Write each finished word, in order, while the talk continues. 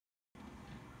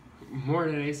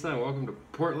Morning, Asa, and welcome to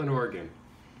Portland, Oregon.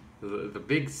 The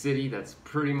big city that's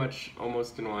pretty much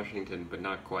almost in Washington, but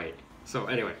not quite. So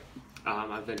anyway,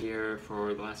 I've been here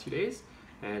for the last few days,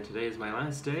 and today is my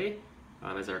last day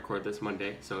as I record this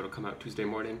Monday, so it'll come out Tuesday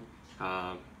morning.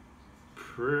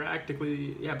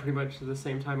 Pretty much the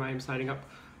same time I am signing up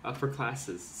for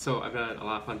classes. So I've done a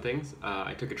lot of fun things.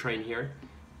 I took a train here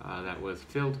that was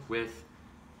filled with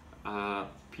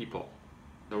people.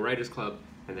 The Writers Club,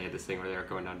 and they had this thing where they were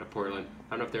going down to Portland.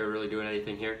 I don't know if they were really doing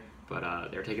anything here,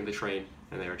 but they were taking the train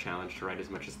and they were challenged to write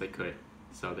as much as they could.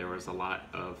 So there was a lot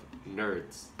of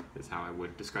nerds, is how I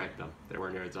would describe them. There were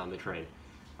nerds on the train,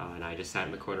 and I just sat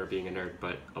in the corner being a nerd,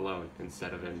 but alone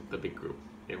instead of in the big group.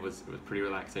 It was pretty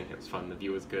relaxing. It was fun. The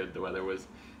view was good. The weather was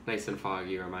nice and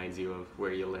foggy. Reminds you of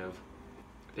where you live.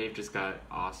 They've just got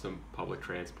awesome public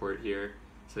transport here.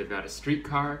 So they've got a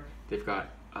streetcar. They've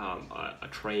got a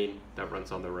train that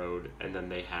runs on the road, and then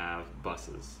they have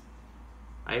buses.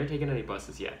 I haven't taken any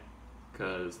buses yet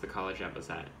because the college I was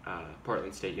at,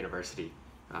 Portland State University,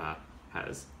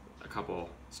 has a couple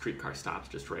streetcar stops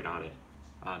just right on it.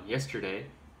 Yesterday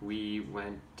we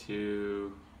went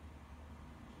to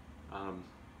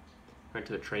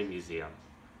the train museum.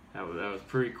 That was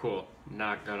pretty cool,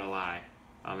 not gonna lie.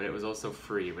 And it was also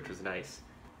free, which was nice.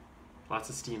 Lots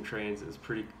of steam trains. It was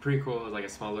pretty cool. It was like a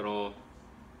small little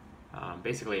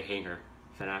basically a hangar.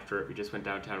 Then after it, we just went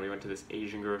downtown. We went to this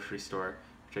Asian grocery store,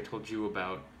 which I told you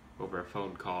about over a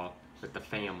phone call with the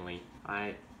family.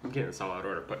 I'm getting this all out of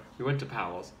order, but we went to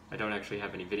Powell's. I don't actually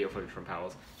have any video footage from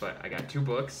Powell's, but I got 2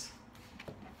 books.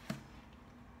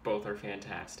 Both are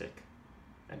fantastic,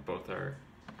 and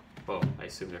well, I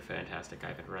assume they're fantastic. I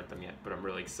haven't read them yet, but I'm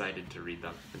really excited to read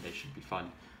them, and they should be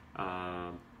fun.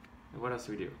 What else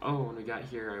did we do? Oh, when we got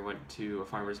here, I went to a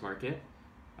farmer's market.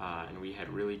 And we had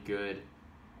really good,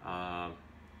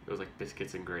 it was like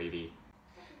biscuits and gravy.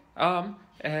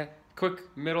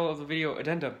 Quick middle of the video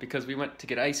addendum, because we went to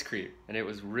get ice cream, and it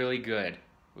was really good. It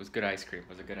was good ice cream.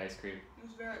 Was it good ice cream? It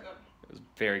was very good. It was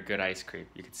very good ice cream.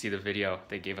 You could see the video.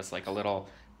 They gave us like a little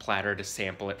platter to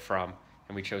sample it from,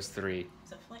 and we chose 3. It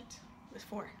was a flight. It was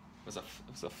 4. It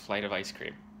was a flight of ice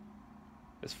cream.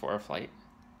 Is 4 a flight?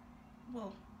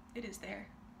 Well, it is there.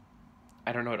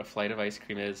 I don't know what a flight of ice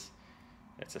cream is.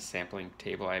 It's a sampling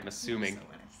table, I'm assuming. So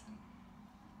innocent.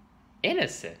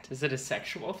 Innocent? Is it a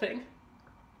sexual thing?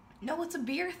 No, it's a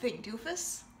beer thing,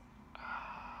 doofus.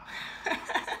 That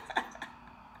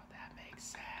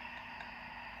makes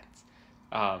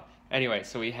sense. Anyway,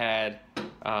 so we had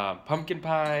pumpkin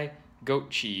pie,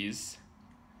 goat cheese.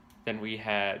 Then we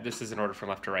had, this is in order from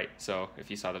left to right, so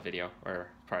if you saw the video, or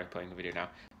probably playing the video now.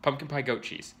 Pumpkin pie, goat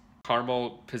cheese.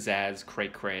 Caramel, pizzazz,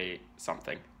 cray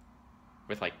something.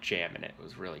 With like jam in it. It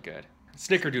was really good.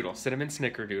 Snickerdoodle, cinnamon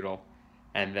snickerdoodle,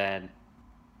 and then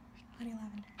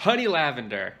honey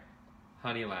lavender.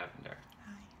 Hi.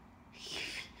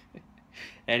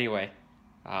 Anyway,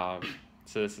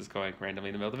 so this is going randomly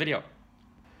in the middle of the video.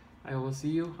 I will see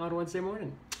you on Wednesday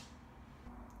morning.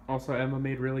 Also, Emma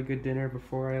made really good dinner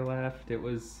before I left. It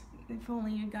was... If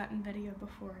only you'd gotten video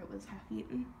before it was half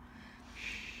eaten.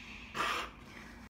 Shh.